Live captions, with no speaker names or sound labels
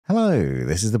Hello,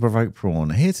 this is the Provoked Prawn,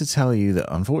 here to tell you that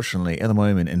unfortunately at the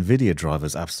moment Nvidia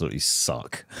drivers absolutely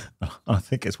suck. I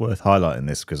think it's worth highlighting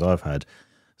this because I've had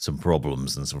some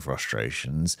problems and some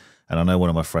frustrations, and I know one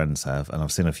of my friends have, and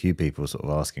I've seen a few people sort of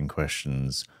asking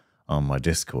questions on my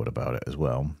Discord about it as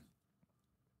well.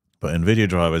 But Nvidia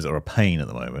drivers are a pain at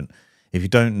the moment. If you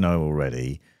don't know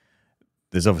already,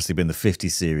 there's obviously been the 50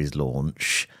 series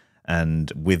launch,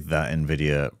 and with that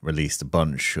Nvidia released a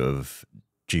bunch of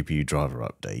GPU driver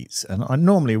updates, and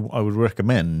I would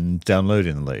recommend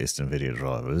downloading the latest Nvidia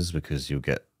drivers because you'll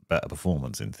get better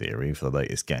performance in theory for the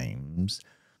latest games.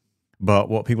 But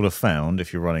what people have found,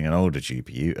 if you're running an older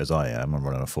GPU, as I am, I'm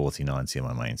running a 4090 in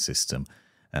my main system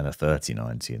and a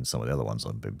 3090 in some of the other ones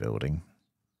I've been building,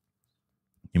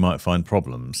 you might find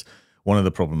problems. One of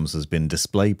the problems has been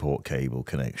DisplayPort cable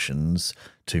connections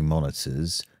to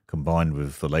monitors combined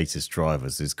with the latest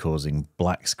drivers is causing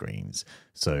black screens.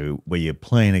 So where you're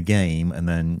playing a game and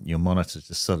then your monitor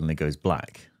just suddenly goes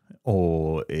black,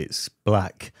 or it's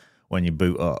black when you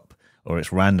boot up, or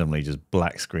it's randomly just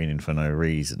black screening for no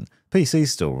reason.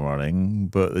 PC's still running,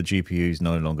 but the GPU's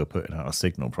no longer putting out a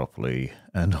signal properly,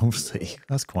 and obviously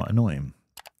that's quite annoying.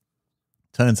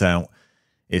 Turns out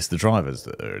it's the drivers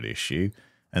that are the issue.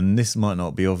 And this might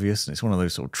not be obvious, and it's one of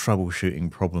those sort of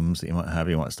troubleshooting problems that you might have.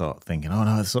 You might start thinking, oh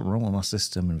no, there's something wrong with my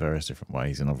system in various different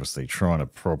ways. And obviously trying to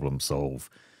problem solve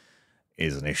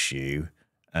is an issue.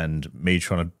 And me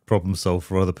trying to problem solve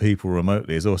for other people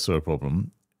remotely is also a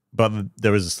problem. But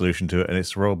there is a solution to it, and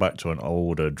it's to roll back to an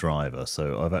older driver.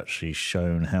 So I've actually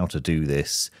shown how to do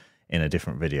this in a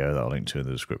different video that I'll link to in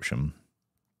the description.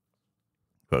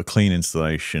 Got a clean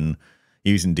installation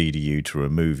using DDU to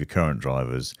remove your current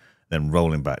drivers, then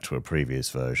rolling back to a previous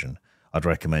version. I'd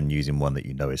recommend using one that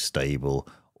you know is stable,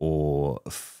 or I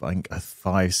think a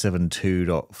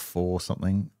 572.4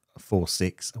 something,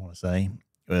 4.6 I want to say,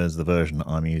 is the version that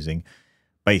I'm using.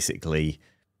 Basically,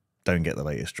 don't get the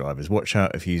latest drivers. Watch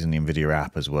out if you're using the Nvidia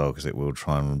app as well, because it will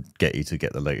try and get you to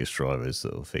get the latest drivers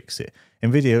that will fix it.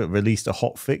 Nvidia released a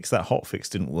hotfix. That hotfix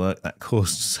didn't work. That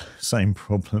caused same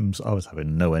problems. I was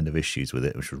having no end of issues with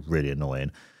it, which was really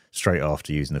annoying. Straight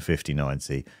after using the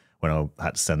 5090, when I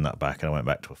had to send that back and I went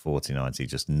back to a 4090,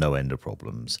 just no end of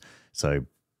problems. So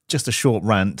just a short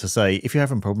rant to say, if you're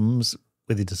having problems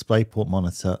with your DisplayPort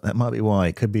monitor, that might be why.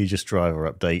 It could be just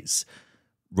driver updates.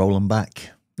 Roll them back.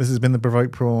 This has been the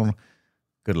Provoked Prawn.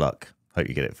 Good luck. Hope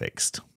you get it fixed.